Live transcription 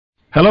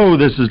Hello,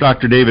 this is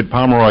Dr. David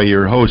Pomeroy,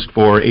 your host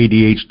for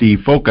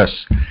ADHD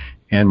Focus,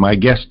 and my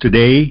guest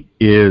today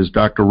is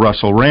Dr.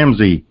 Russell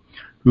Ramsey,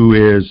 who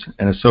is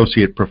an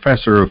associate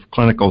professor of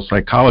clinical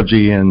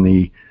psychology in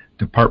the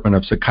Department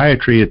of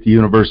Psychiatry at the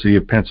University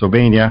of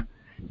Pennsylvania.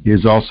 He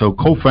is also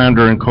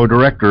co-founder and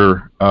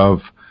co-director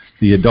of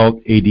the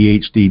Adult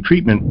ADHD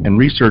Treatment and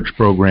Research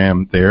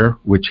Program there,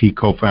 which he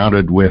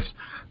co-founded with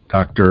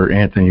Dr.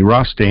 Anthony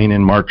Rothstein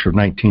in March of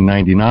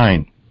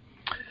 1999.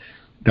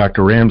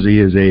 Dr. Ramsey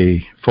is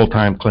a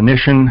full-time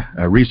clinician,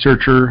 a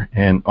researcher,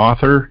 and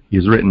author. He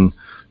has written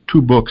 2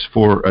 books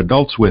for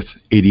adults with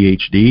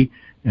ADHD,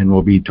 and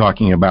we'll be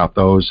talking about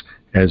those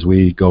as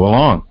we go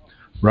along.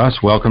 Russ,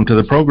 welcome to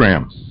the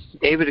program.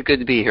 David, good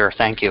to be here.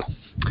 Thank you.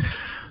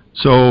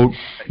 So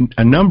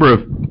a number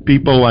of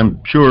people,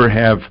 I'm sure,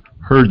 have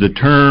heard the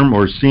term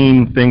or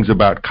seen things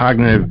about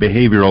cognitive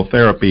behavioral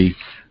therapy,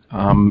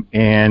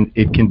 and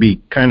it can be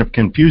kind of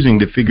confusing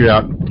to figure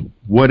out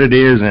what it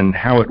is and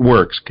how it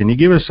works. Can you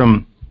give us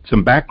some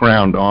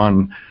background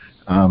on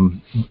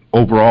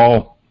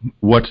overall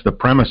what's the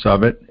premise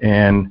of it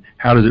and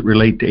how does it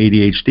relate to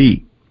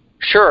ADHD?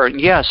 Sure,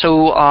 yeah.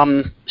 So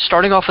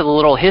starting off with a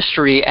little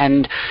history,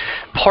 and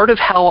part of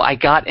how I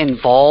got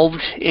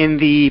involved in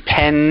the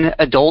Penn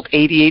Adult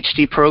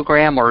ADHD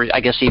program, or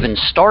I guess even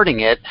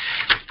starting it,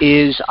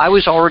 is I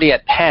was already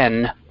at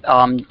Penn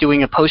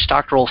doing a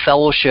postdoctoral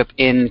fellowship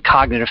in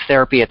cognitive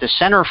therapy at the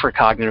Center for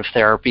Cognitive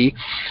Therapy,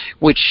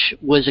 which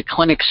was a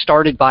clinic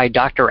started by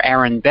Dr.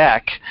 Aaron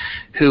Beck,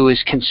 who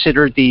is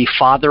considered the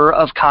father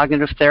of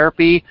cognitive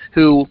therapy,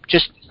 who,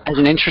 just as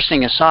an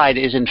interesting aside,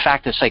 is in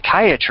fact a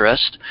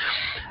psychiatrist.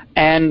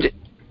 And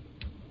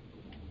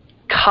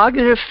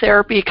cognitive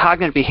therapy,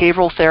 cognitive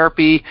behavioral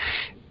therapy,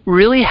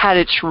 really had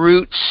its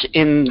roots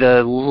in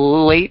the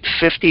late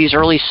 50s,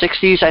 early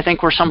 60s, I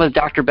think, were some of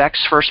Dr.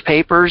 Beck's first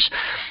papers.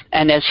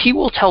 And as he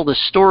will tell the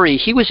story,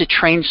 he was a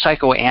trained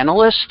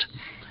psychoanalyst,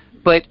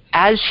 but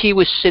as he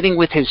was sitting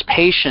with his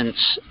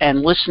patients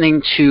and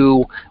listening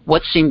to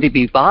what seemed to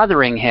be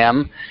bothering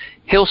him,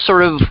 he'll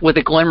sort of, with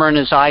a glimmer in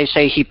his eye,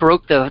 say he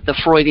broke the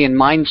Freudian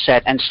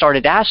mindset and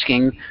started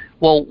asking,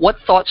 well, what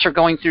thoughts are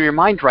going through your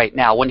mind right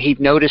now, when he'd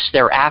noticed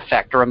their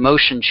affect or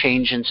emotion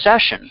change in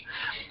session.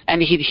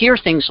 And he'd hear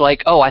things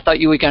like, oh, I thought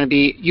you were going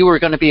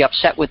to be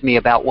upset with me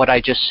about what I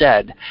just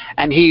said.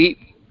 And he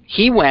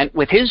went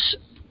with his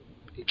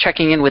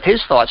checking in with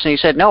his thoughts, and he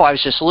said, no, I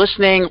was just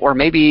listening, or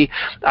maybe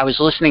I was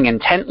listening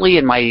intently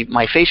and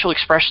my facial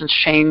expressions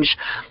changed.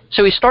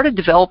 So he started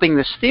developing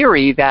this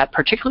theory that,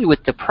 particularly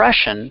with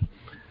depression,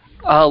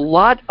 a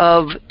lot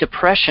of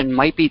depression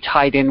might be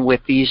tied in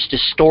with these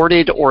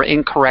distorted or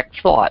incorrect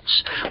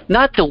thoughts.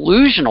 Not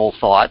delusional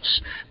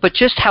thoughts, but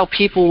just how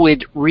people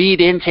would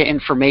read into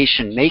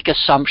information, make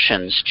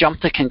assumptions,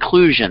 jump to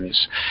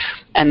conclusions.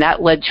 And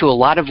that led to a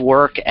lot of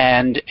work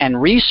and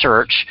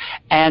research.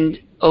 And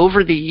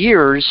over the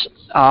years,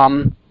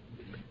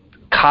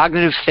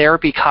 cognitive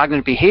therapy,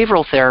 cognitive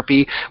behavioral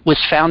therapy,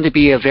 was found to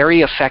be a very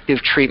effective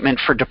treatment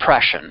for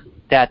depression.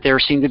 That there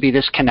seemed to be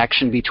this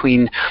connection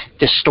between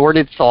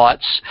distorted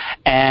thoughts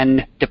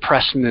and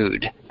depressed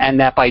mood, and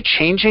that by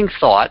changing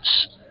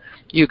thoughts,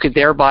 you could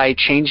thereby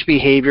change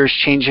behaviors,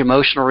 change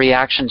emotional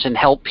reactions, and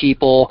help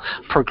people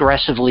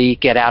progressively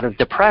get out of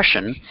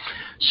depression.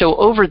 So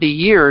over the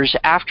years,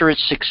 after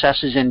its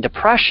successes in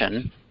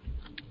depression,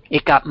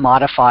 it got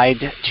modified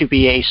to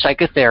be a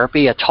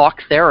psychotherapy, a talk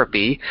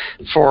therapy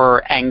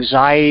for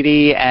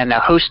anxiety and a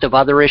host of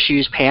other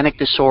issues, panic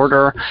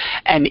disorder,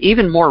 and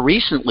even more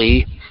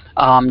recently,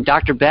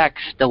 Dr. Beck,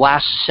 the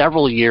last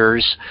several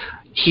years,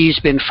 he's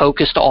been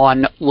focused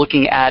on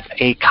looking at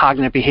a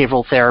cognitive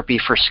behavioral therapy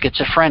for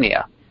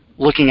schizophrenia,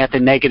 looking at the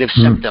negative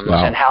symptoms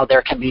and how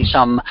there can be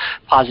some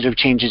positive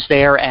changes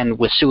there, and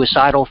with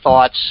suicidal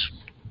thoughts,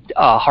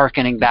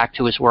 hearkening back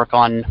to his work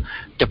on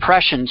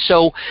depression.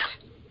 So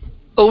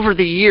over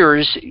the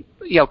years,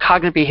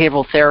 cognitive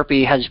behavioral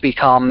therapy has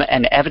become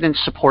an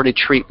evidence-supported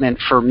treatment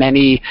for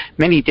many,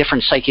 many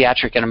different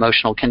psychiatric and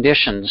emotional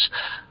conditions.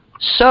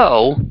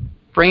 So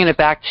bringing it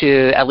back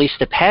to at least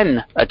the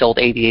Penn Adult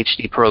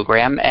ADHD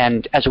program,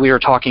 and as we were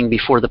talking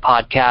before the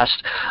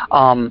podcast,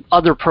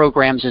 other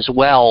programs as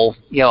well.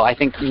 I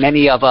think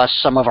many of us,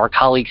 some of our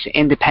colleagues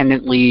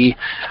independently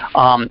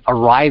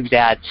arrived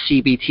at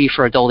CBT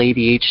for adult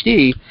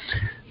ADHD.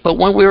 But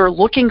when we were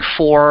looking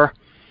for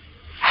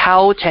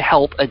how to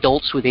help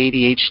adults with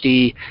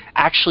ADHD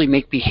actually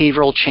make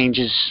behavioral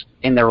changes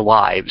in their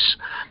lives,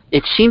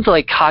 it seemed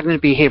like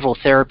cognitive behavioral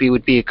therapy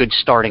would be a good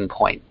starting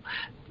point.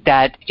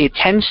 That it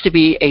tends to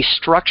be a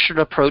structured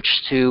approach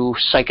to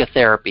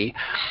psychotherapy,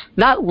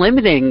 not a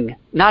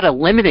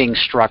limiting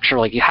structure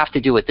like you have to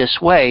do it this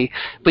way,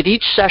 but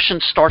each session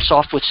starts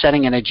off with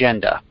setting an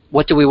agenda.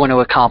 What do we want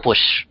to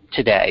accomplish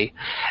today?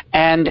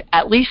 And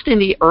at least in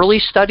the early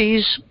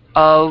studies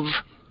of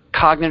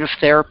cognitive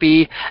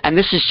therapy, and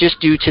this is just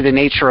due to the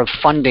nature of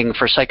funding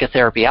for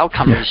psychotherapy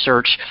outcome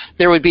research,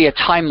 there would be a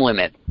time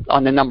limit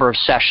on the number of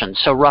sessions,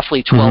 so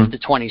roughly 12 to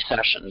 20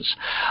 sessions.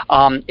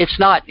 It's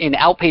not, in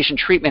outpatient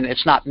treatment,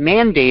 it's not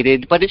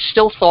mandated, but it's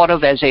still thought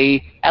of as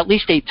at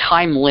least a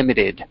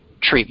time-limited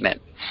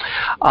treatment.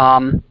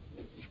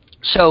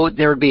 So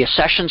there would be a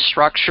session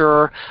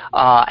structure,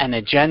 an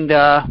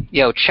agenda,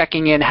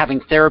 checking in, having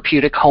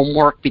therapeutic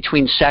homework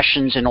between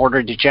sessions in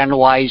order to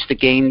generalize the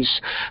gains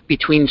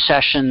between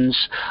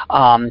sessions,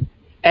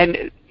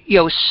 and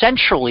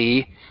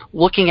centrally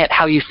looking at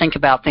how you think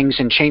about things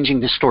and changing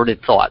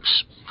distorted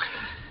thoughts.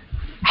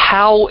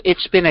 How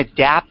it's been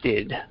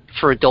adapted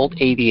for adult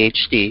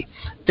ADHD,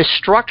 the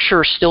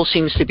structure still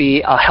seems to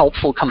be a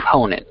helpful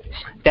component.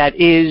 That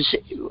is,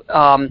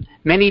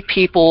 many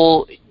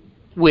people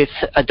with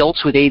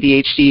adults with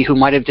ADHD who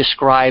might have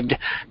described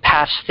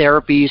past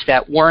therapies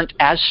that weren't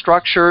as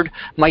structured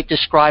might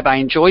describe, I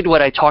enjoyed what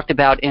I talked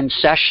about in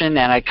session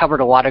and I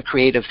covered a lot of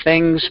creative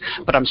things,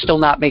 but I'm still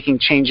not making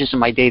changes in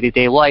my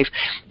day-to-day life.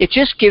 It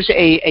just gives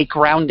a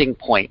grounding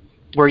point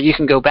where you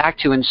can go back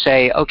to and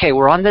say, okay,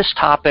 we're on this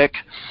topic,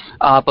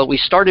 but we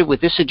started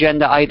with this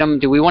agenda item.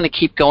 Do we want to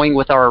keep going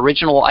with our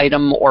original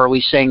item, or are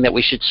we saying that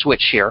we should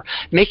switch here?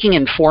 Making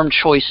informed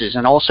choices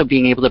and also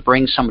being able to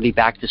bring somebody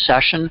back to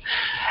session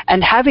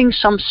and having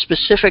some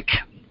specific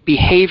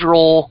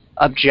behavioral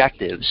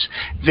objectives.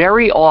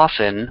 Very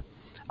often,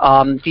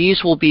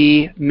 these will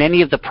be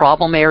many of the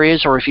problem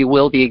areas, or if you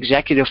will, the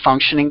executive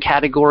functioning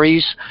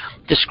categories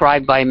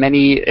described by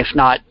many, if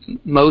not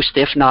most,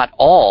 if not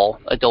all,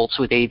 adults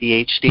with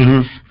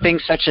ADHD.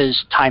 Things such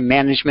as time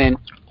management,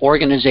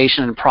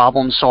 organization and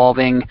problem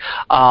solving,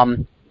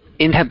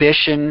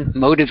 inhibition,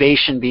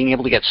 motivation, being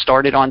able to get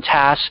started on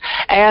tasks,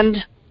 and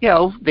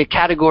the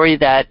category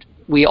that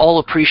we all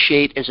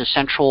appreciate as a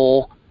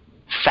central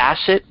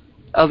facet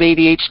of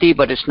ADHD,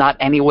 but it's not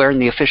anywhere in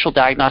the official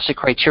diagnostic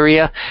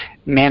criteria,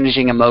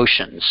 managing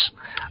emotions.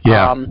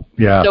 So,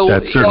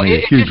 that's certainly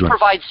a huge one.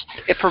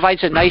 It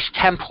provides a nice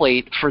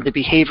template for the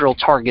behavioral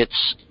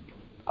targets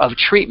of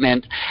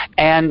treatment,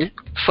 and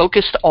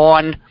focused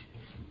on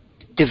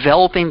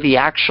developing the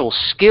actual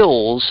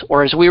skills,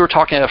 or as we were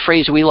talking, a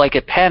phrase we like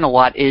at Penn a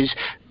lot is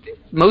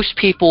most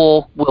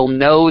people will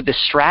know the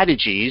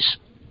strategies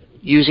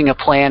using a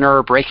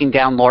planner, breaking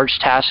down large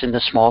tasks into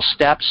small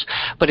steps,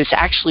 but it's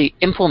actually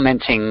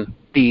implementing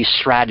these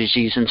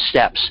strategies and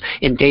steps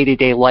in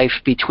day-to-day life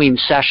between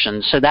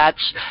sessions. So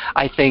that's,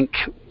 I think,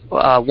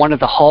 one of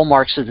the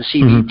hallmarks of the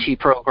CBT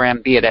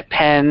program, be it at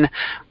Penn,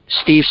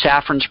 Steve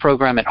Safran's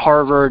program at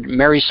Harvard,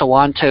 Mary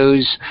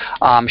Salanto's,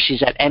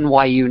 she's at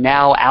NYU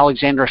now,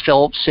 Alexandra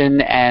Philipson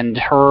and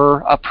her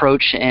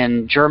approach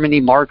in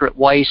Germany, Margaret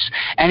Weiss,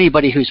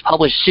 anybody who's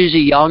published, Susie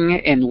Young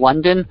in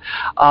London.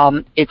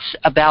 It's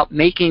about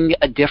making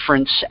a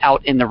difference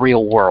out in the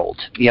real world,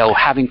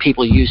 having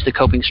people use the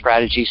coping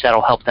strategies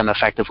that'll help them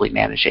effectively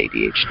manage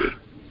ADHD.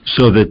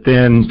 So that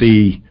then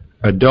the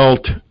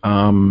adult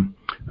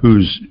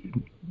who's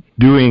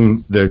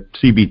doing the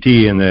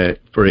CBT and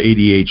for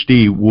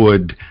ADHD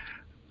would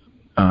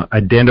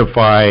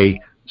identify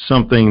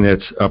something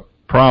that's a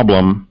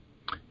problem,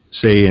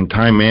 say in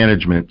time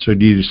management. So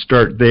do you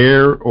start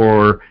there,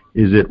 or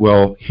is it,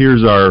 well,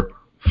 here's our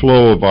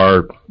flow of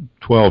our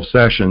 12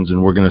 sessions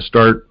and we're going to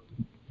start,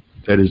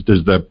 that is,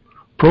 does the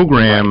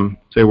program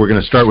say we're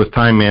going to start with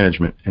time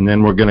management and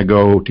then we're going to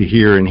go to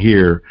here and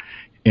here,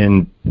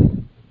 and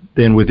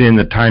then within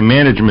the time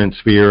management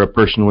sphere a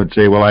person would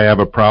say, well, I have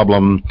a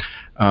problem,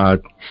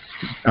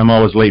 I'm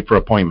always late for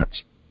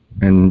appointments.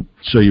 And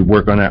so you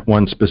work on that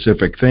one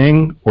specific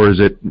thing, or is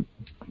it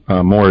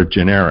more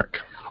generic?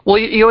 Well,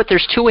 you know what,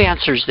 there's two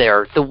answers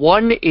there. The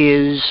one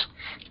is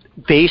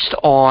based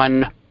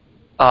on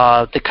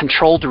the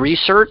controlled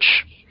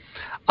research,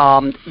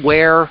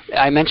 where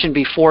I mentioned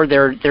before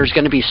there's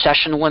going to be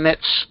session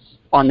limits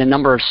on the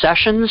number of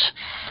sessions.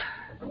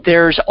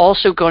 There's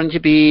also going to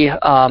be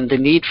the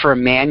need for a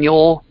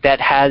manual that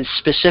has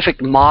specific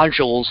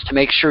modules to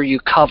make sure you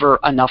cover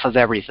enough of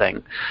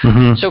everything.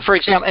 So, for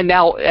example, and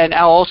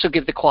I'll also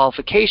give the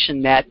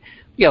qualification that,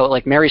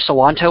 like Mary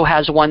Salanto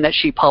has one that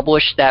she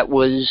published that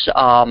was,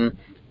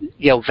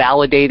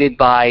 validated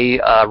by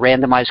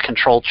randomized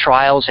controlled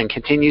trials and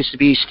continues to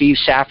be. Steve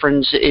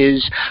Safran's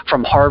is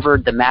from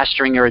Harvard, the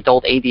Mastering Your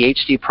Adult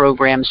ADHD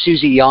program.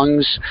 Susie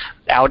Young's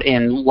out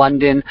in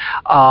London,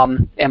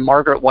 and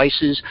Margaret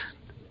Weiss's.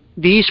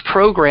 These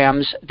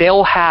programs,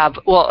 they'll have,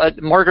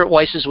 Margaret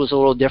Weiss's was a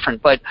little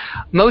different, but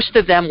most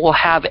of them will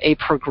have a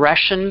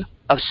progression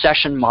of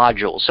session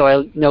modules. So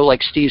I know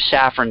like Steve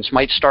Safran's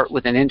might start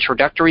with an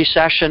introductory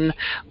session,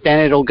 then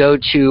it'll go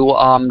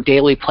to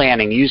daily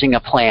planning using a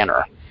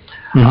planner.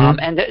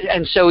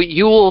 And so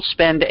you will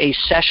spend a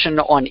session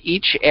on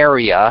each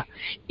area,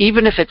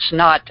 even if it's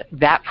not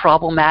that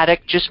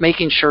problematic, just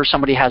making sure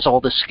somebody has all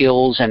the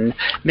skills and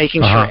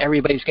making sure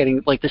everybody's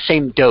getting like the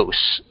same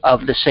dose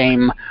of the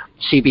same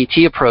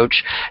CBT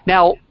approach.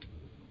 Now,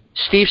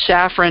 Steve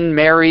Safran,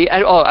 Mary,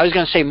 I was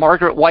going to say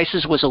Margaret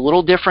Weiss's was a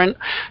little different.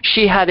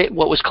 She had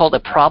what was called a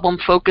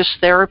problem-focused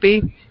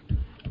therapy,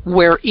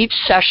 where each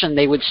session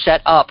they would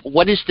set up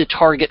what is the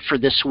target for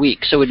this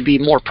week, so it would be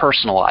more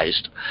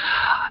personalized.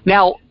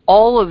 Now,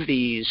 all of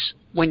these,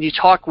 when you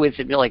talk with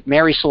like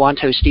Mary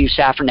Salanto, Steve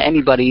Safran,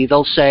 anybody,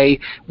 they'll say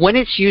when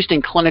it's used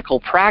in clinical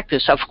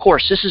practice, of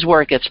course, this is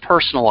where it gets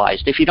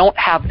personalized. If you don't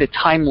have the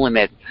time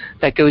limit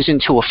that goes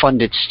into a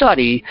funded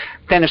study,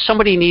 then if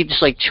somebody needs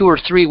like 2 or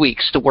 3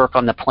 weeks to work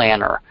on the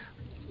planner,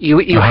 you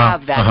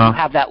have that you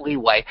have that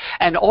leeway.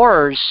 And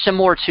ours,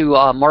 similar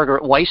to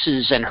Margaret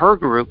Weiss's and her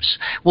groups,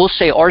 we'll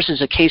say ours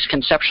is a case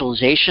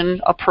conceptualization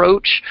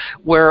approach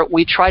where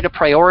we try to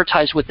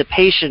prioritize with the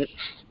patient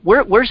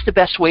where's the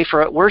best way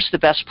for it, where's the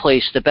best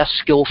place, the best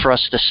skill for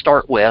us to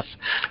start with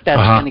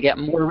that's going to get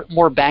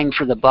more bang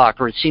for the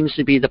buck, or it seems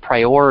to be the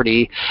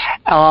priority.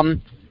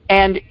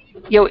 And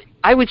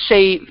I would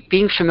say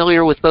being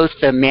familiar with both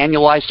the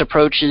manualized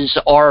approaches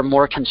or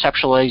more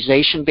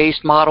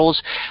conceptualization-based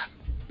models,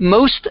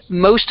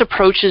 most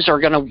approaches are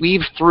going to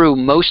weave through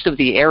most of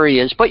the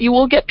areas, but you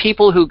will get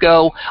people who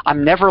go,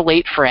 I'm never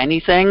late for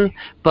anything,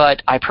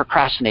 but I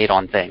procrastinate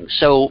on things.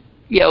 So,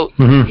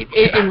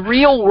 in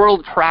real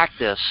world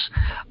practice,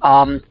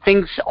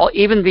 things,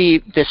 even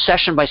the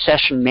session by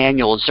session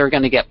manuals, they're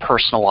going to get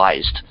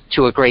personalized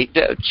to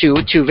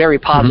to very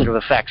positive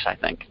effects, I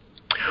think.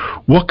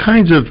 What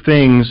kinds of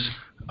things,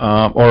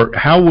 or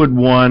how would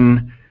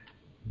one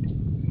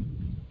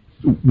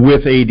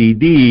with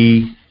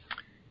ADD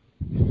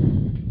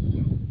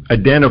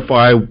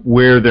identify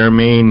where their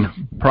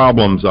main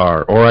problems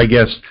are? Or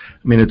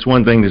it's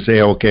one thing to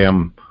say, okay,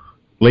 I'm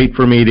late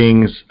for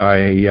meetings,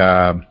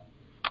 I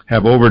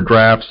have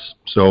overdrafts,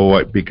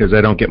 so because I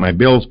don't get my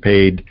bills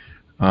paid.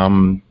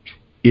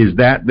 Is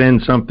that then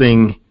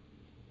something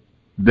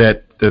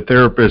that the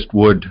therapist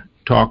would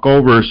talk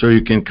over so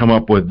you can come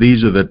up with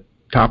these are the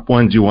top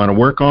ones you want to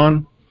work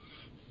on?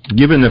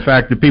 Given the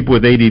fact that people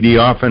with ADD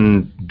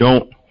often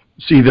don't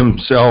see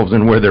themselves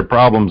and where their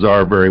problems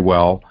are very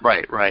well.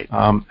 Right.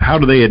 How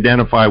do they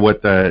identify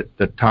what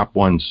the top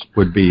ones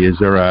would be? Is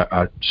there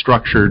a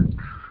structured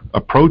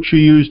approach you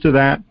use to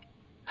that?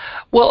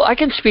 Well, I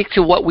can speak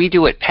to what we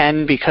do at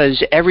Penn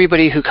because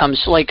everybody who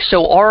comes,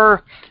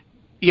 our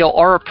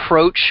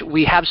approach,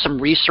 we have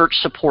some research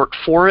support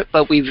for it,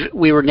 but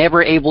we were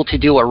never able to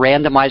do a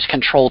randomized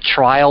controlled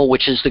trial,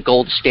 which is the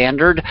gold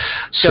standard.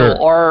 So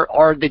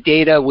sure. The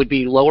data would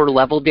be lower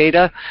level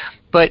data,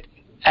 but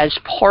as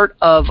part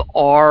of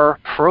our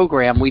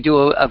program, we do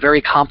a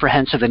very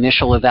comprehensive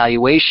initial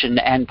evaluation,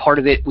 and part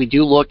of it, we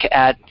do look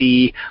at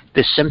the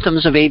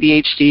symptoms of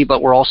ADHD,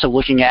 but we're also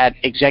looking at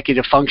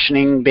executive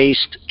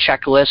functioning-based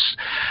checklists.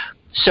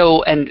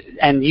 So, and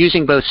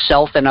using both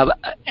self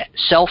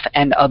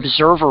and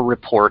observer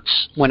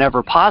reports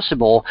whenever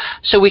possible,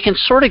 so we can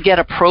sort of get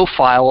a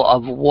profile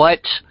of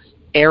what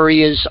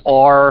areas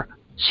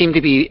seem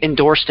to be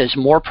endorsed as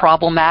more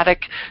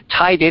problematic,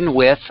 tied in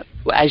with,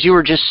 as you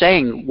were just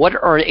saying, what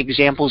are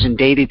examples in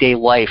day-to-day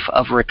life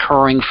of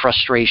recurring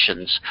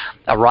frustrations,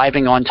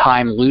 arriving on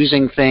time,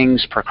 losing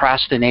things,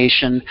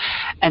 procrastination.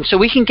 And so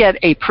we can get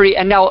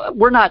and now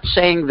we're not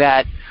saying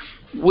that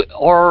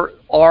or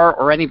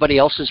anybody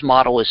else's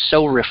model is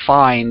so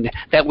refined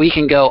that we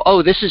can go,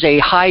 oh, this is a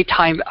high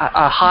time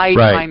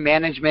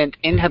management,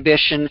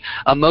 inhibition,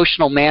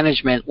 emotional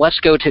management. Let's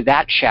go to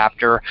that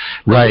chapter.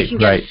 But we can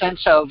get a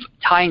sense of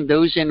tying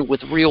those in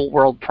with real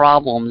world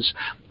problems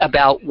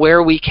about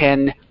where we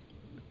can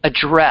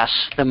address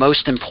the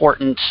most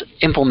important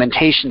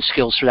implementation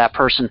skills for that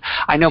person.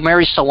 I know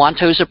Mary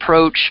Salanto's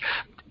approach,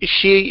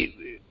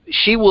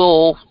 she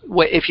will,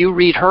 if you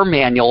read her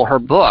manual, her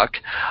book,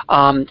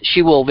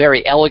 she will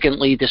very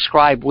elegantly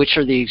describe which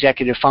are the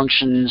executive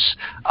functions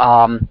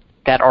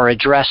that are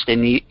addressed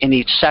in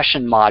each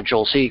session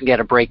module, so you can get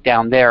a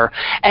breakdown there.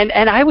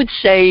 And I would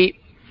say,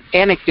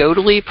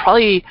 anecdotally,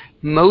 probably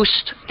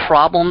most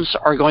problems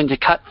are going to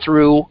cut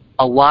through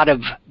a lot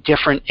of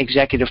different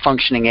executive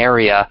functioning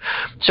area.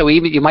 So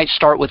even you might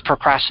start with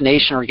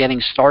procrastination or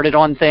getting started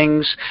on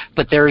things,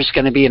 but there's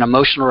going to be an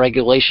emotional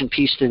regulation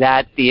piece to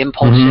that, the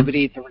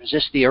impulsivity to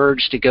resist the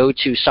urge to go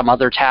to some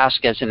other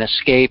task as an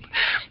escape.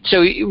 So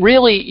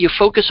really, you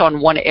focus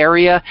on one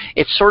area.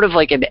 It's sort of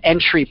like an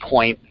entry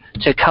point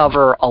to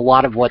cover a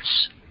lot of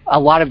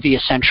the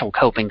essential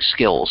coping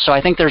skills. So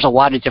I think there's a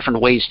lot of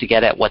different ways to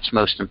get at what's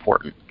most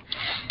important.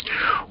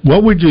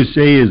 What would you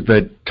say is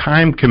the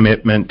time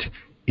commitment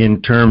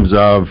in terms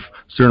of,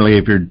 certainly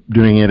if you're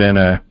doing it in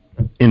a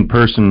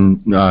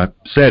in-person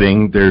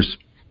setting, there's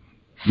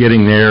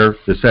getting there,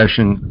 the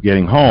session,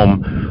 getting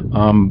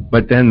home,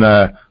 but then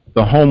the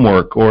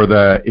homework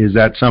is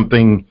that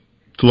something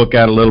to look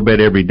at a little bit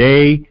every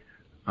day,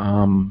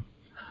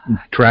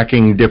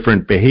 tracking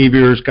different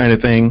behaviors kind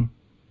of thing?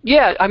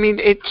 Yeah, I mean,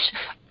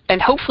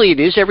 and hopefully it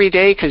is every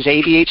day because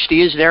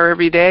ADHD is there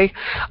every day.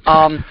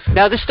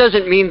 Now, this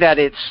doesn't mean that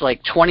it's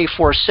like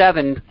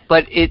 24/7,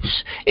 but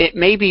it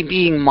may be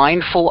being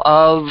mindful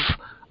of,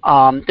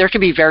 there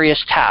could be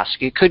various tasks.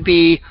 It could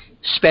be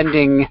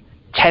spending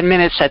 10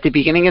 minutes at the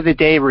beginning of the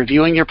day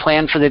reviewing your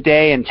plan for the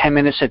day and 10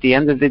 minutes at the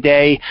end of the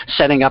day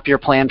setting up your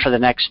plan for the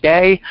next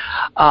day.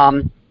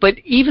 But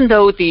even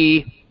though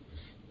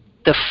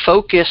the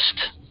focused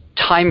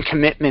time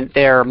commitment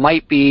there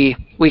might be,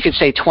 we could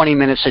say 20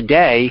 minutes a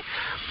day,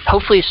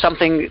 hopefully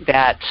something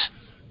that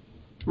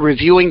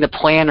reviewing the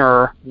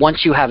planner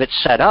once you have it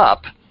set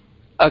up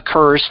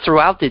occurs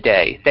throughout the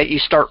day, that you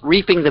start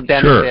reaping the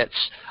benefits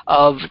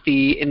of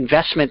the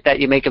investment that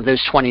you make of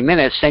those 20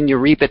 minutes, then you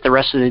reap it the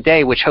rest of the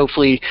day, which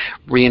hopefully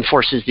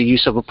reinforces the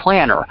use of a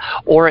planner.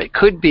 Or it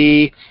could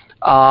be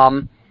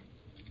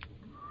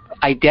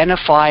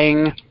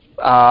identifying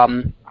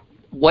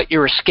what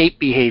your escape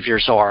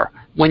behaviors are.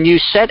 When you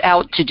set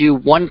out to do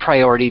one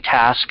priority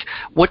task,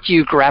 what do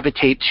you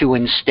gravitate to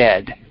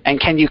instead? And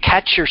can you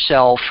catch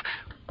yourself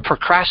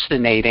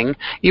procrastinating?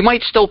 You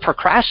might still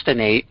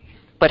procrastinate,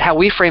 but how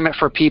we frame it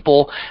for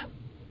people,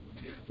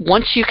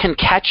 once you can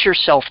catch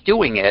yourself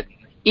doing it,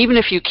 even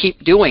if you keep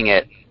doing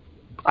it,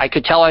 I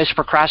could tell I was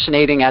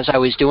procrastinating as I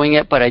was doing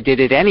it, but I did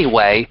it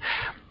anyway.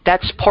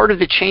 That's part of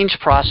the change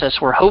process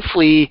where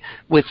hopefully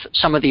with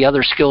some of the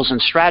other skills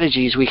and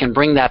strategies, we can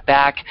bring that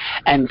back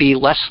and be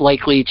less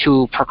likely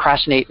to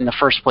procrastinate in the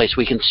first place.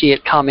 We can see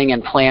it coming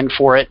and plan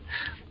for it.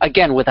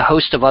 Again, with a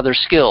host of other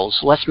skills,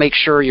 let's make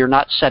sure you're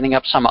not setting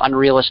up some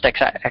unrealistic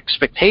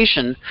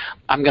expectation.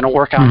 I'm going to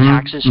work on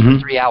taxes for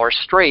 3 hours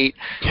straight,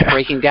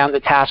 breaking down the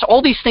tasks.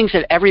 All these things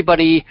that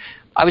everybody,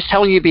 I was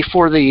telling you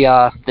before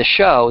the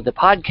show, the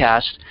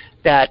podcast,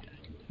 that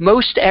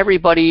most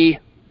everybody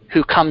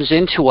who comes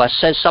into us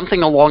says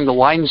something along the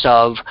lines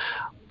of,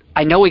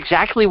 I know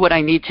exactly what I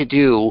need to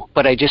do,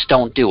 but I just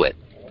don't do it.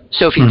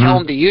 So if you tell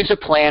them to use a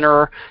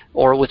planner,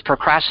 or with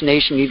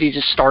procrastination, you need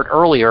to start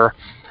earlier,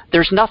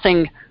 there's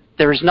nothing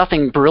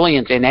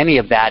brilliant in any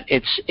of that.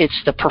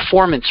 It's the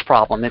performance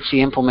problem. It's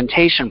the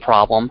implementation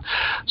problem.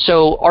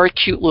 So our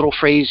cute little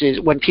phrase is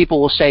when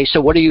people will say,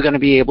 so what are you going to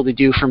be able to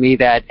do for me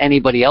that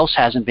anybody else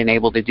hasn't been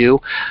able to do?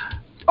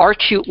 Our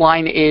cute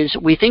line is,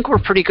 we think we're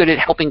pretty good at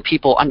helping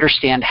people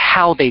understand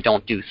how they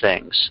don't do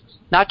things.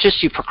 Not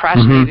just you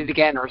procrastinated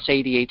again or it's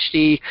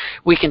ADHD.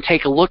 We can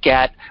take a look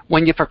at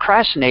when you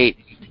procrastinate,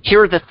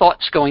 here are the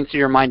thoughts going through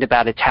your mind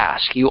about a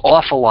task. You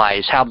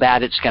awfulize how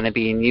bad it's going to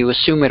be, and you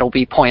assume it'll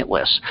be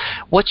pointless.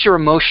 What's your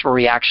emotional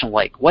reaction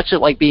like? What's it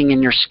like being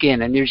in your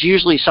skin? And there's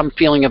usually some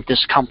feeling of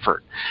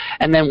discomfort.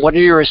 And then what are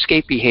your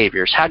escape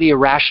behaviors? How do you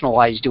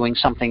rationalize doing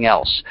something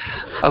else?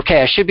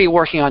 Okay, I should be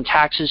working on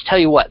taxes. Tell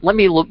you what, let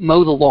me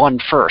mow the lawn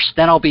first.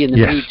 Then I'll be in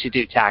the mood to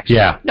do taxes.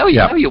 No,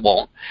 you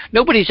won't.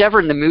 Nobody's ever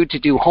in the mood to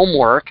do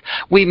homework.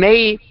 We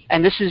may,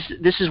 and this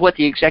is what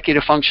the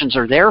executive functions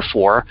are there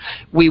for,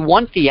 we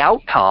want the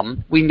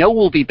outcome. We know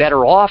we'll be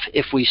better off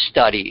if we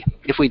study,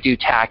 if we do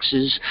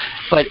taxes,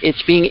 but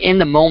it's being in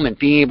the moment,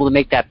 being able to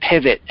make that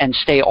pivot and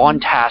stay on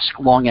task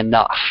long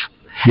enough.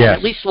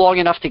 At least long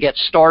enough to get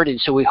started,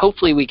 so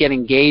hopefully we get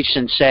engaged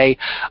and say,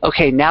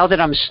 okay, now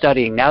that I'm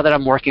studying, now that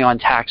I'm working on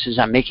taxes,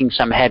 I'm making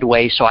some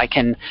headway, so I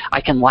can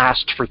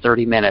last for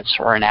 30 minutes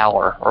or an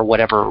hour or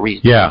whatever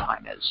reasonable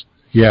time is.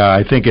 Yeah,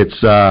 I think it's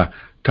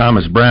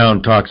Thomas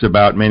Brown talks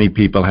about many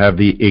people have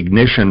the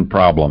ignition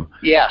problem.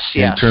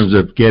 In terms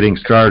of getting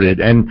started.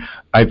 And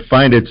I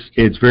find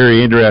it's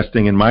very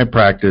interesting in my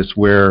practice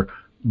where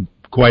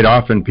quite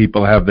often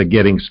people have the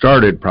getting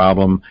started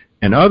problem,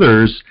 and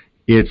others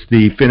it's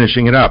the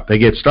finishing it up. They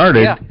get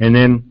started and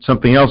then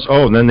something else,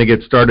 and then they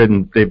get started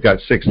and they've got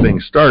 6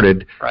 things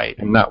started.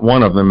 And not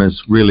one of them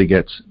really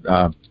gets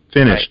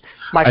finished.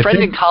 My friend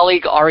and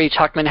colleague Ari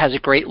Tuckman has a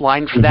great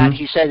line for that.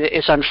 He said,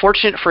 it's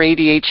unfortunate for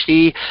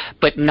ADHD,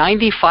 but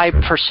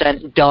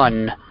 95%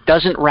 done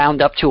doesn't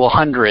round up to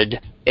 100.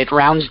 It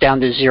rounds down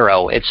to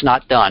 0. It's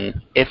not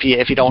done if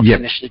you don't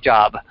finish the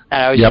job.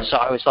 And I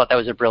always thought that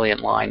was a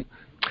brilliant line.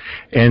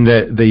 And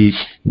the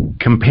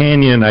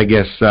companion, I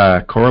guess,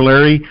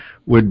 corollary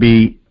would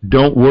be,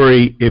 don't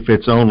worry if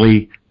it's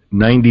only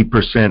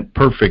 90%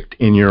 perfect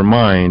in your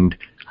mind,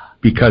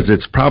 because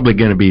it's probably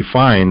going to be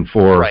fine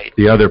for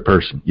the other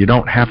person. You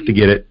don't have to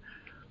get it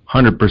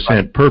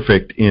 100%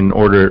 perfect in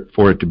order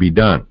for it to be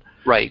done.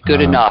 Good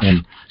enough.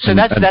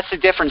 That's the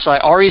difference.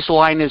 Like Ari's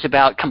line is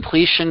about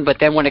completion, but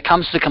then when it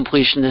comes to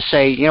completion, to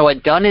say, you know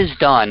what, done is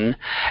done,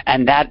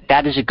 and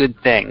that is a good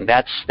thing.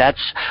 That's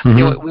you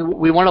know,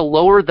 we want to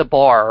lower the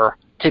bar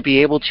to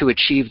be able to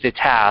achieve the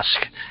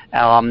task,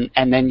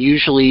 and then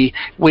usually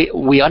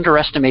we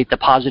underestimate the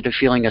positive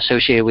feeling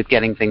associated with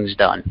getting things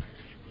done.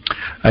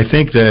 I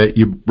think that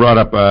you brought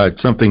up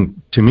something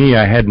to me.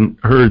 I hadn't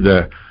heard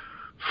the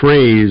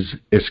phrase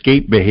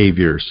escape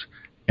behaviors,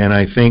 and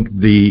I think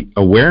the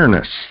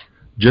awareness,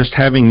 just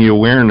having the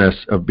awareness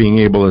of being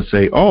able to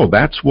say, oh,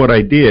 that's what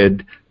I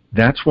did,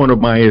 that's one of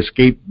my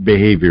escape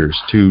behaviors,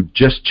 to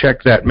just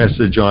check that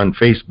message on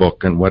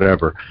Facebook and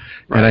whatever.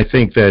 And I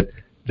think that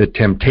the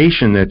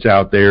temptation that's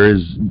out there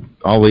is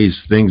all these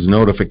things,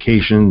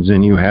 notifications,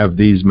 and you have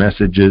these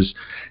messages,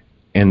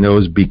 and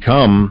those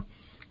become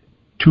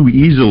too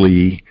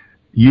easily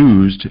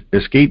used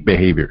escape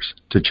behaviors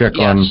to check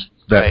on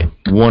that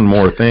one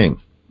more thing.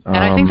 And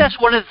I think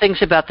that's one of the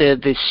things about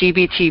the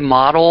CBT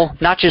model,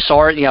 not just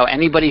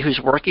anybody who's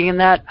working in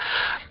that.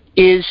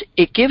 is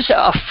it gives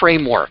a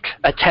framework,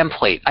 a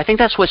template. I think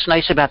that's what's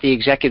nice about the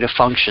executive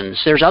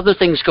functions. There's other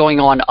things going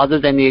on other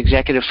than the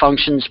executive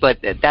functions, but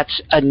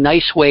that's a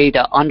nice way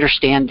to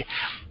understand.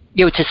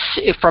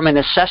 From an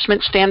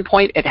assessment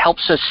standpoint, it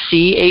helps us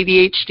see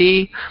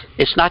ADHD.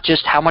 It's not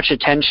just how much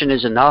attention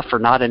is enough or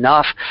not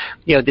enough.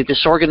 The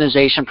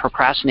disorganization,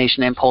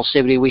 procrastination,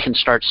 impulsivity, we can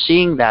start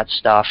seeing that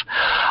stuff.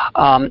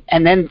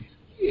 And then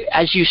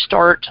as you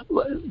start,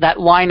 that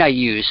line I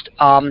used,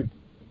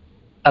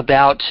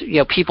 about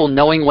people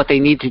knowing what they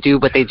need to do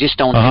but they just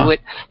don't do it,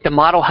 the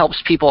model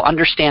helps people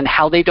understand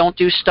how they don't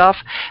do stuff,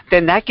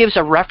 then that gives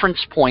a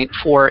reference point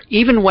for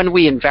even when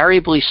we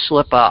invariably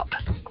slip up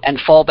and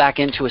fall back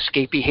into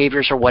escape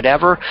behaviors or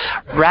whatever,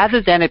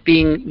 rather than it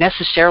being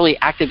necessarily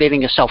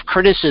activating a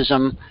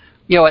self-criticism.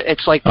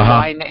 It's like the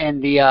line in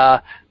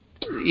the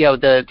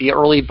the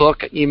early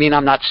book, you mean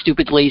I'm not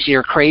stupid, lazy,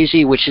 or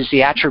crazy, which is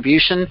the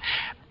attribution.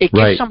 It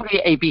gives somebody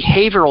a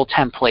behavioral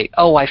template.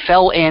 Oh, I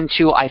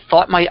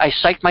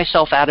psyched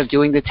myself out of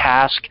doing the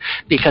task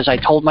because I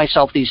told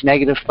myself these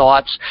negative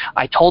thoughts.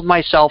 I told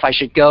myself I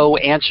should go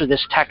answer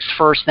this text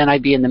first, then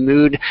I'd be in the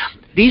mood.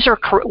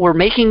 We're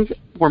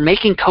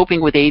making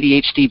coping with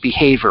ADHD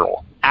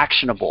behavioral,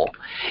 actionable.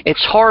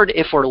 It's hard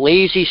if we're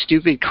lazy,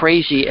 stupid,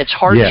 crazy. It's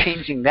hard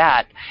changing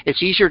that.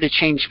 It's easier to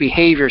change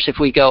behaviors if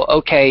we go,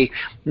 okay,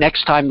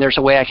 next time there's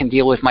a way I can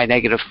deal with my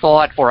negative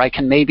thought, or I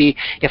can maybe,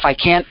 if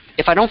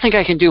I don't think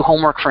I can do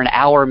homework for an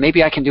hour,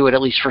 maybe I can do it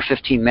at least for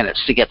 15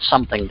 minutes to get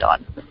something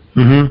done.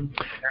 Mm-hmm.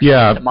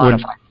 Yeah.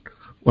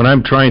 When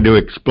I'm trying to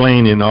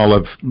explain in all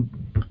of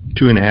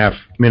 2.5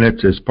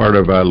 minutes as part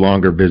of a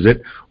longer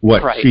visit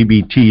what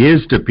CBT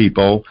is to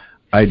people,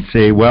 I'd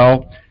say,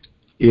 well,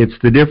 it's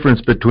the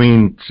difference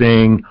between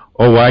saying,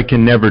 oh, I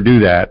can never do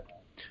that,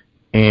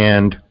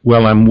 and,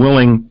 well, I'm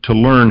willing to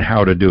learn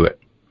how to do it.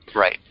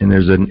 Right. And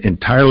there's an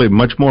entirely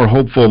much more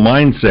hopeful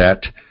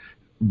mindset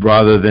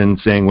rather than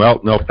saying,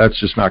 well, no, that's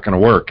just not going to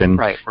work. And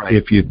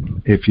if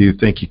you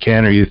think you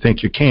can or you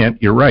think you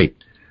can't, you're right.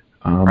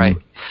 Right.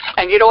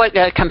 And you know what,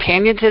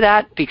 companion to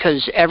that,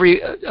 because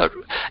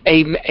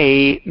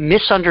a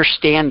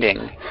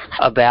misunderstanding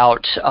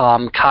about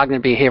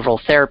cognitive behavioral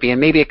therapy,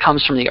 and maybe it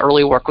comes from the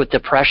early work with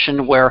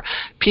depression, where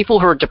people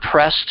who are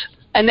depressed,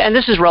 and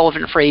this is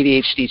relevant for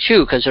ADHD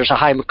too, because there's a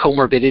high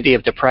comorbidity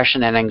of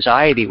depression and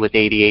anxiety with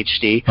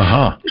ADHD.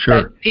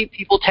 Sure.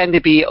 People tend to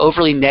be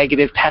overly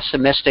negative,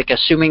 pessimistic,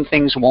 assuming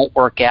things won't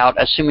work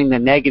out, assuming the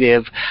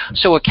negative.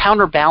 So a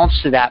counterbalance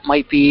to that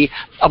might be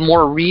a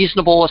more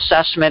reasonable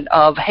assessment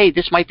of, hey,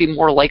 this might be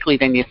more likely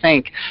than you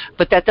think.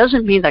 But that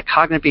doesn't mean that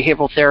cognitive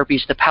behavioral therapy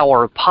is the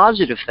power of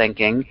positive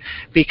thinking,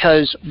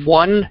 because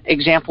one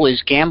example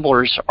is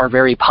gamblers are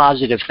very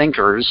positive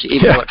thinkers,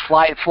 even though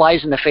it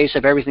flies in the face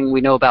of everything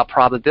we know about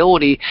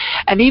probability.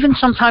 And even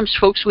sometimes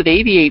folks with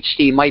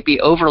ADHD might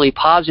be overly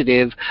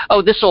positive.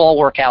 Oh, this will all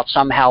work out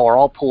somehow, or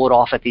I'll pull it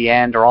off at the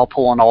end, or I'll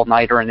pull an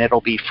all-nighter and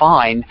it'll be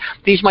fine.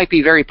 These might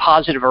be very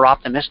positive or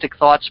optimistic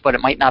thoughts, but it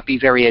might not be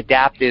very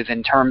adaptive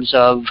in terms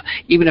of,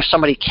 even if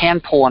somebody can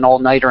pull an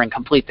all-nighter and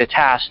complete the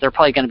task, they're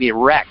probably going to be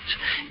wrecked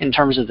in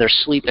terms of their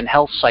sleep and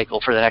health cycle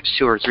for the next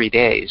 2 or 3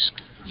 days.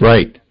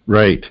 Right.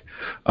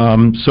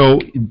 So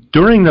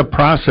during the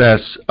process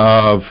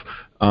of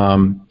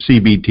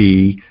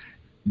CBT,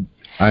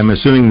 I'm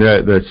assuming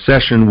the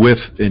session with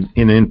an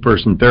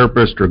in-person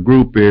therapist or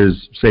group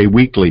is, say,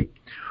 weekly.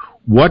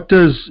 What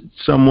does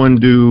someone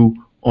do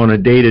on a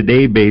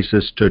day-to-day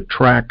basis to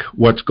track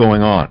what's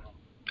going on,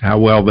 how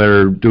well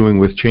they're doing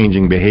with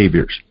changing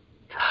behaviors?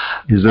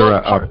 Is there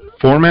a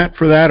format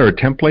for that or a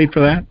template for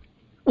that?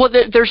 Well,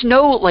 there's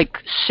no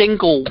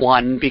single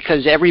one,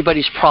 because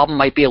everybody's problem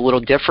might be a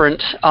little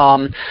different.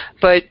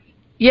 But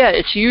yeah,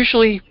 it's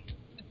usually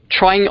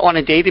trying on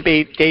a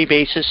day-to-day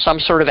basis some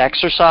sort of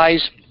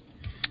exercise.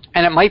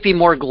 And it might be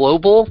more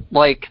global,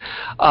 like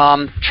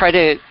try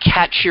to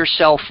catch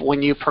yourself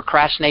when you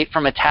procrastinate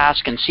from a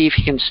task and see if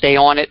you can stay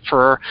on it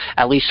for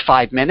at least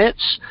 5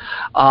 minutes.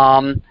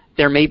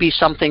 There may be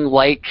something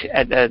like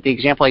the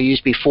example I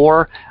used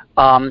before,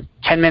 10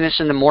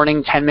 minutes in the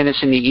morning, 10 minutes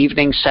in the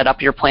evening, set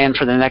up your plan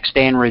for the next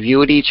day and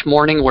review it each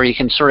morning, where you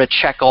can sort of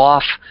check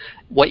off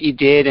what you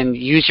did and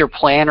use your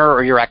planner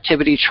or your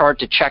activity chart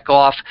to check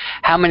off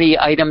how many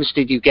items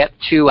did you get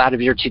to out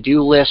of your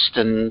to-do list,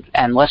 and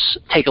let's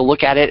take a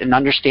look at it and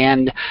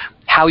understand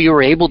how you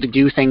were able to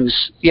do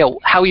things,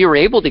 how you were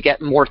able to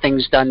get more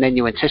things done than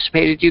you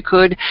anticipated you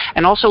could.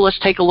 And also let's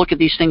take a look at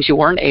these things you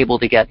weren't able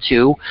to get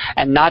to,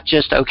 and not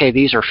just, okay,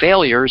 these are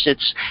failures.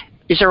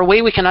 Is there a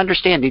way we can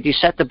understand, did you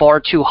set the bar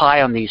too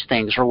high on these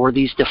things, or were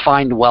these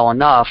defined well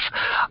enough?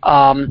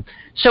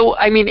 So,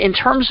 I mean, in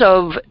terms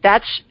of,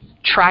 that's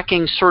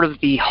tracking sort of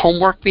the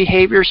homework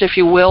behaviors, if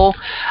you will.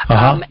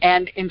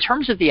 And in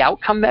terms of the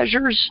outcome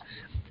measures,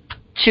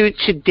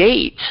 to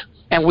date,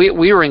 and we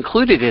were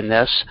included in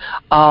this,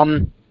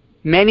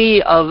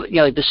 many of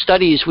the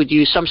studies would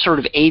use some sort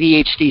of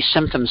ADHD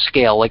symptom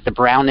scale, like the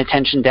Brown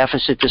Attention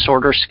Deficit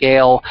Disorder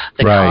Scale,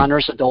 the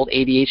Conners Adult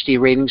ADHD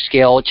Rating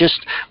Scale,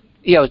 just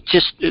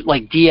just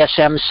like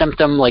DSM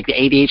symptom, like the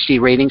ADHD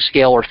rating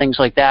scale or things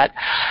like that.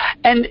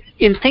 And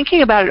in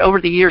thinking about it over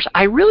the years,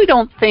 I really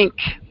don't think,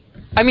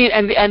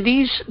 and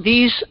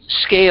these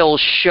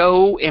scales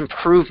show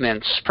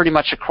improvements pretty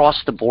much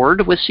across the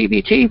board with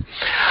CBT.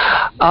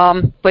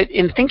 But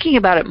in thinking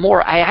about it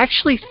more, I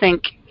actually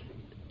think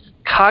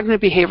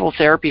cognitive behavioral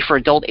therapy for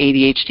adult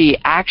ADHD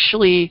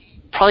actually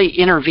probably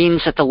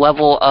intervenes at the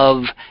level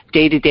of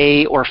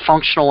day-to-day or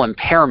functional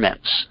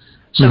impairments.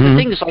 So the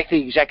things like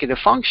the executive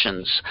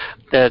functions,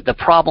 the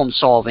problem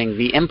solving,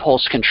 the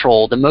impulse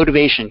control, the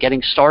motivation,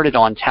 getting started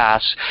on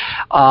tasks,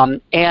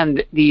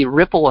 and the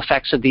ripple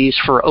effects of these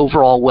for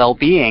overall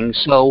well-being.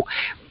 So,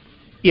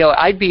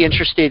 I'd be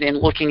interested in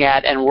looking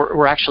at, and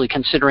we're actually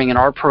considering in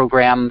our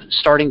program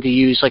starting to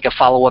use like a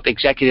follow-up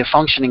executive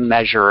functioning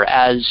measure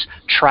as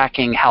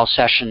tracking how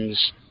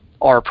sessions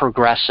are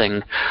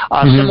progressing.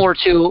 Similar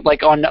to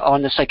like on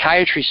the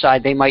psychiatry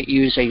side, they might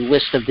use a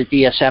list of the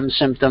DSM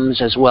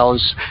symptoms as well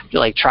as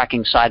like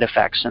tracking side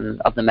effects and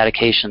of the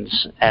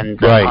medications and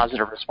the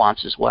positive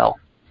response as well.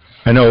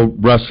 I know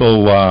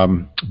Russell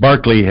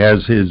Barkley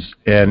has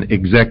an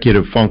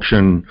executive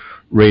function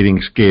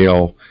rating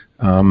scale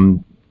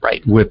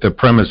with the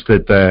premise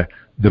that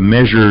the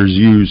measures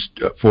used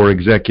for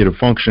executive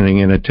functioning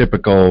in a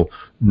typical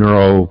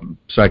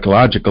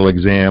neuropsychological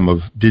exam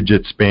of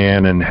digit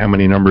span and how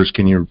many numbers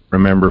can you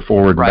remember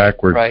forward and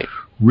backward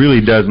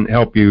really doesn't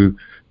help you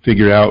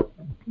figure out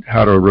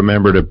how to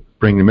remember to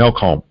bring the milk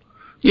home.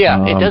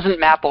 Yeah, it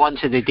doesn't map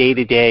onto the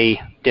day-to-day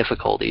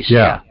difficulties.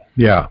 Yeah.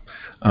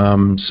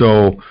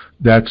 So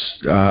that's,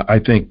 I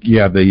think,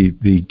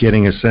 the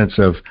getting a sense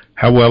of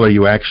how well are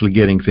you actually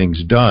getting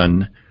things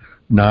done,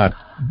 not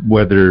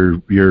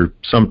whether you're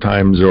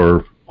sometimes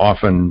or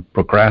often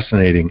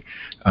procrastinating.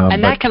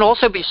 And that can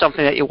also be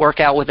something that you work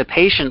out with a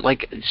patient,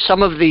 like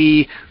some of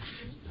the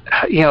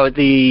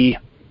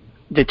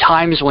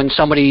times when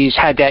somebody's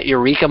had that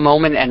eureka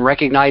moment and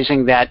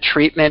recognizing that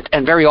treatment,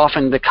 and very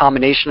often the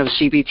combination of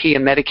CBT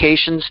and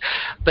medications,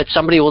 but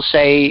somebody will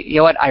say,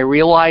 I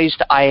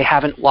realized I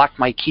haven't locked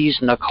my keys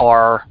in the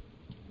car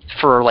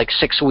for like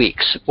 6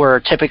 weeks, where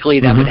typically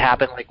that would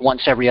happen like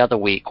once every other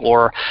week,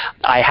 or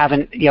I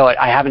haven't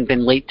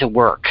been late to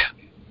work.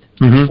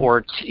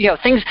 Or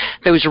things,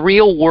 those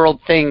real world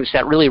things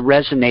that really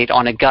resonate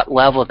on a gut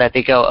level that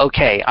they go,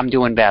 okay, I'm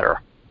doing better.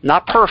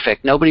 Not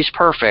perfect, nobody's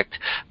perfect,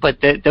 but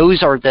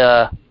those are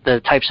the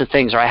types of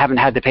things, or I haven't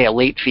had to pay a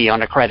late fee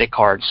on a credit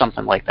card,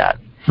 something like that.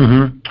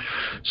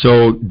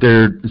 So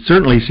there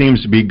certainly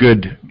seems to be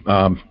good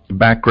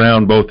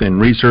background both in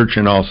research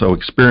and also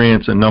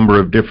experience, a number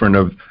of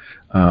different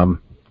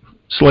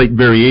slight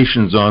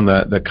variations on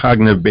the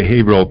cognitive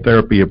behavioral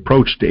therapy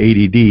approach to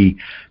ADD.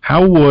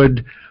 How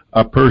would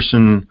a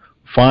person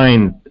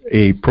find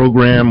a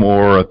program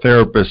or a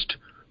therapist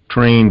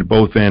trained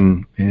both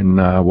in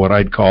what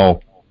I'd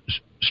call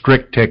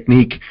strict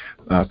technique,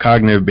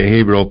 cognitive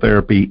behavioral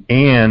therapy,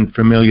 and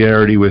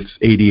familiarity with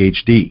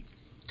ADHD?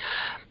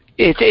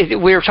 We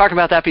were talking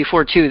about that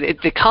before too.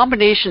 The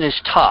combination is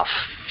tough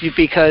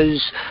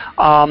because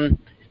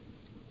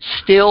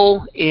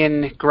still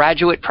in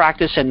graduate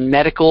practice and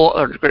medical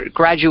or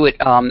graduate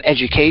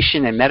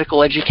education and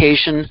medical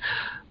education,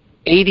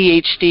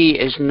 ADHD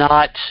is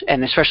not,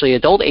 and especially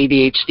adult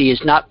ADHD,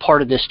 is not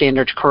part of the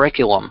standard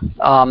curriculum.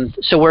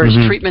 So whereas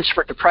treatments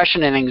for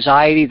depression and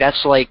anxiety,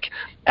 that's like,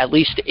 at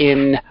least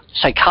in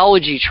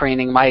psychology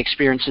training, my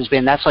experience has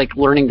been that's like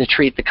learning to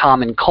treat the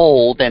common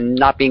cold and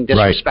not being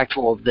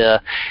disrespectful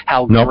of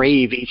how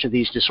grave each of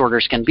these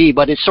disorders can be.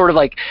 But it's sort of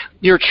like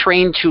you're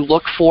trained to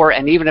look for,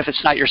 and even if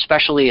it's not you're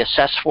specially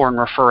assessed for and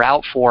refer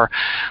out for.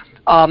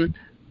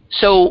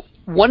 So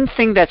one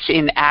thing that's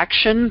in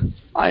action,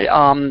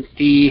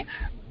 the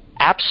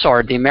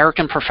APSARD, the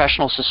American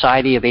Professional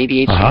Society of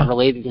ADHD and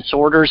Related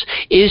Disorders,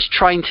 is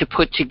trying to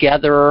put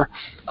together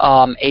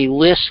a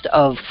list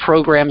of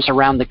programs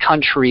around the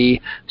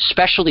country,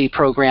 specialty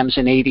programs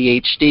in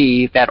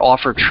ADHD that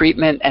offer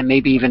treatment and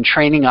maybe even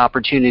training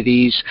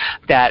opportunities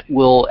that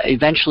will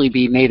eventually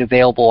be made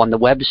available on the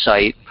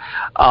website.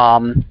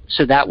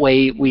 So that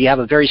way we have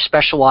a very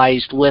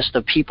specialized list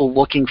of people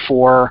looking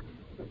for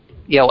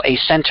a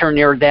center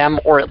near them,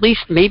 or at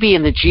least maybe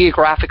in the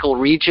geographical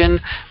region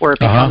where it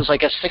becomes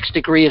like a 6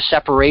 degree of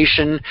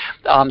separation.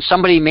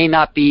 Somebody may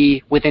not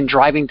be within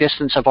driving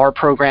distance of our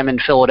program in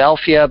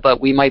Philadelphia, but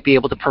we might be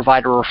able to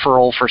provide a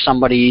referral for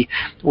somebody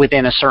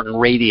within a certain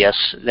radius.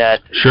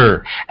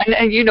 Sure.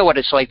 And you know what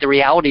it's like. The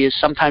reality is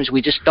sometimes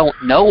we just don't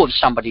know of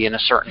somebody in a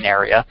certain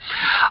area.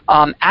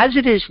 As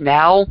it is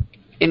now,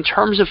 in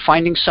terms of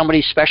finding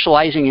somebody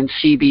specializing in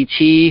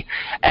CBT,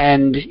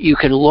 and you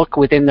can look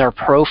within their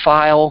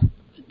profile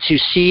to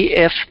see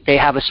if they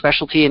have a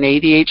specialty in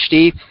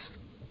ADHD.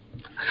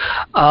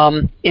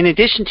 In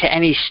addition to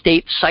any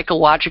state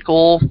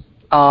psychological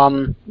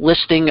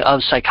listing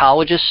of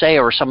psychologists, say,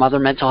 or some other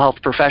mental health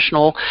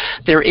professional,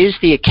 there is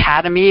the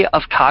Academy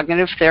of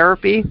Cognitive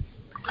Therapy,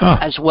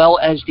 as well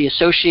as the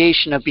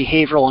Association of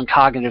Behavioral and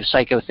Cognitive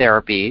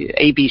Psychotherapy,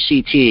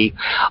 ABCT,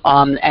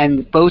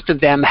 and both of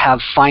them have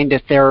Find a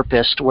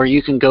Therapist, where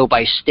you can go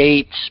by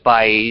states,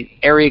 by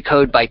area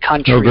code, by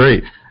country. Oh,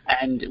 great.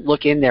 And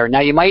look in there.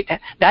 Now,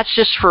 that's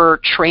just for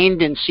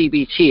trained in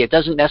CBT. It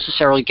doesn't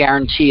necessarily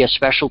guarantee a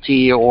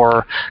specialty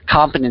or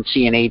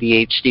competency in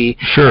ADHD.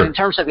 Sure. And in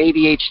terms of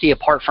ADHD,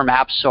 apart from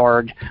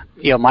APSARD,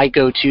 my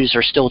go-tos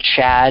are still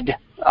CHAD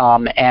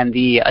and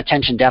the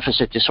Attention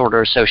Deficit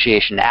Disorder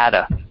Association,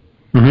 ADA.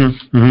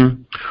 Mm-hmm,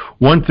 mm-hmm.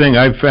 One thing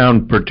I've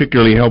found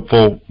particularly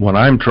helpful when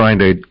I'm trying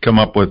to come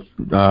up with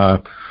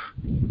a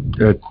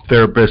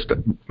therapist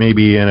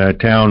maybe in a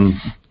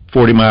town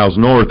 40 miles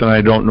north, and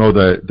I don't know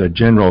the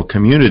general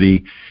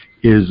community,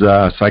 is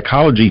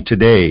Psychology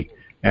Today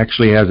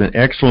actually has an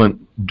excellent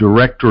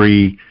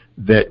directory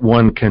that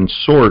one can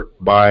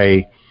sort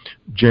by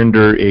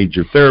gender, age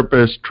of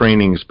therapist,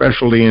 training,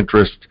 specialty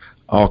interest,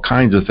 all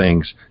kinds of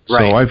things.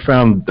 Right. So I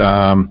found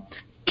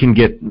can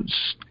get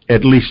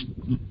at least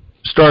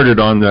started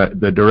on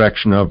the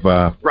direction of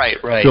right.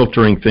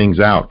 filtering things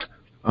out.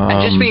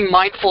 And just being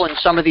mindful in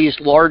some of these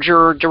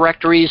larger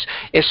directories,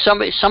 if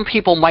some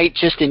people might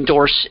just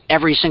endorse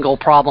every single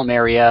problem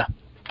area,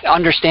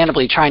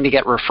 understandably trying to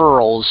get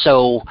referrals.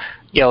 So,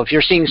 if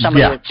you're seeing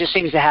somebody that just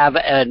seems to have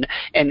an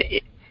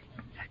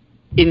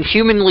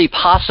inhumanly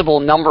possible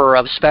number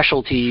of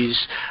specialties,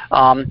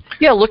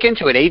 look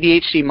into it.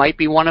 ADHD might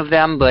be one of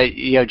them, but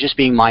just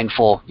being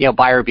mindful,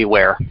 buyer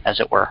beware, as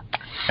it were.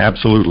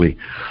 Absolutely.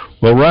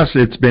 Well, Russ,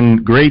 it's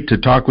been great to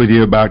talk with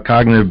you about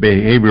cognitive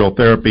behavioral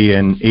therapy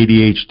and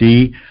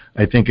ADHD.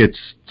 I think it's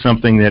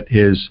something that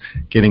is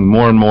getting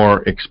more and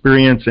more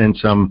experience and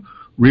some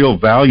real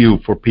value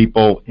for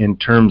people in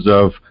terms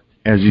of,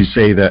 as you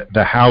say,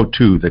 the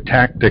how-to, the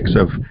tactics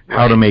of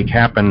how to make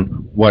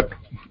happen what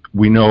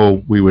we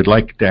know we would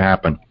like to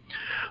happen.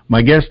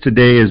 My guest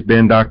today has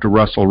been Dr.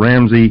 Russell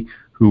Ramsey,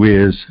 who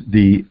is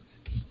the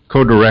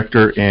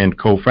co-director and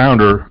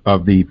co-founder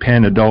of the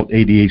Penn Adult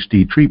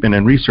ADHD Treatment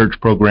and Research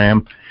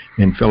Program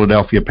in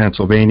Philadelphia,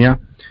 Pennsylvania.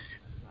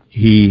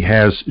 He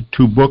has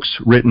 2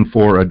 books written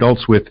for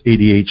adults with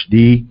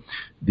ADHD,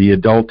 the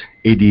Adult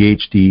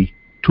ADHD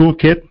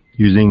Toolkit,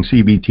 using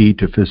CBT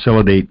to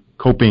facilitate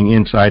coping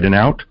inside and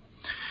out,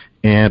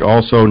 and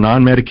also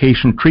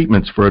non-medication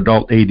treatments for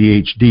adult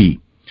ADHD.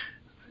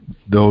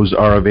 Those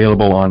are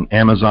available on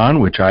Amazon,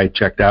 which I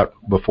checked out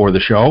before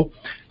the show.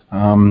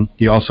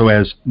 He also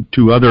has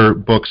 2 other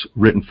books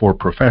written for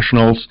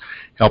professionals,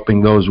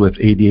 helping those with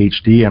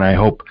ADHD, and I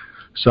hope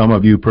some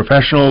of you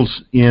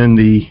professionals in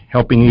the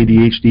helping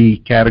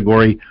ADHD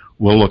category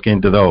will look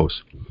into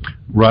those.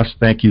 Russ,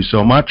 thank you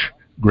so much.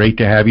 Great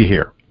to have you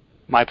here.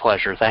 My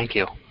pleasure. Thank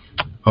you.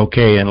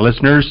 Okay, and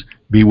listeners,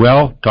 be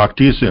well. Talk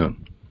to you soon.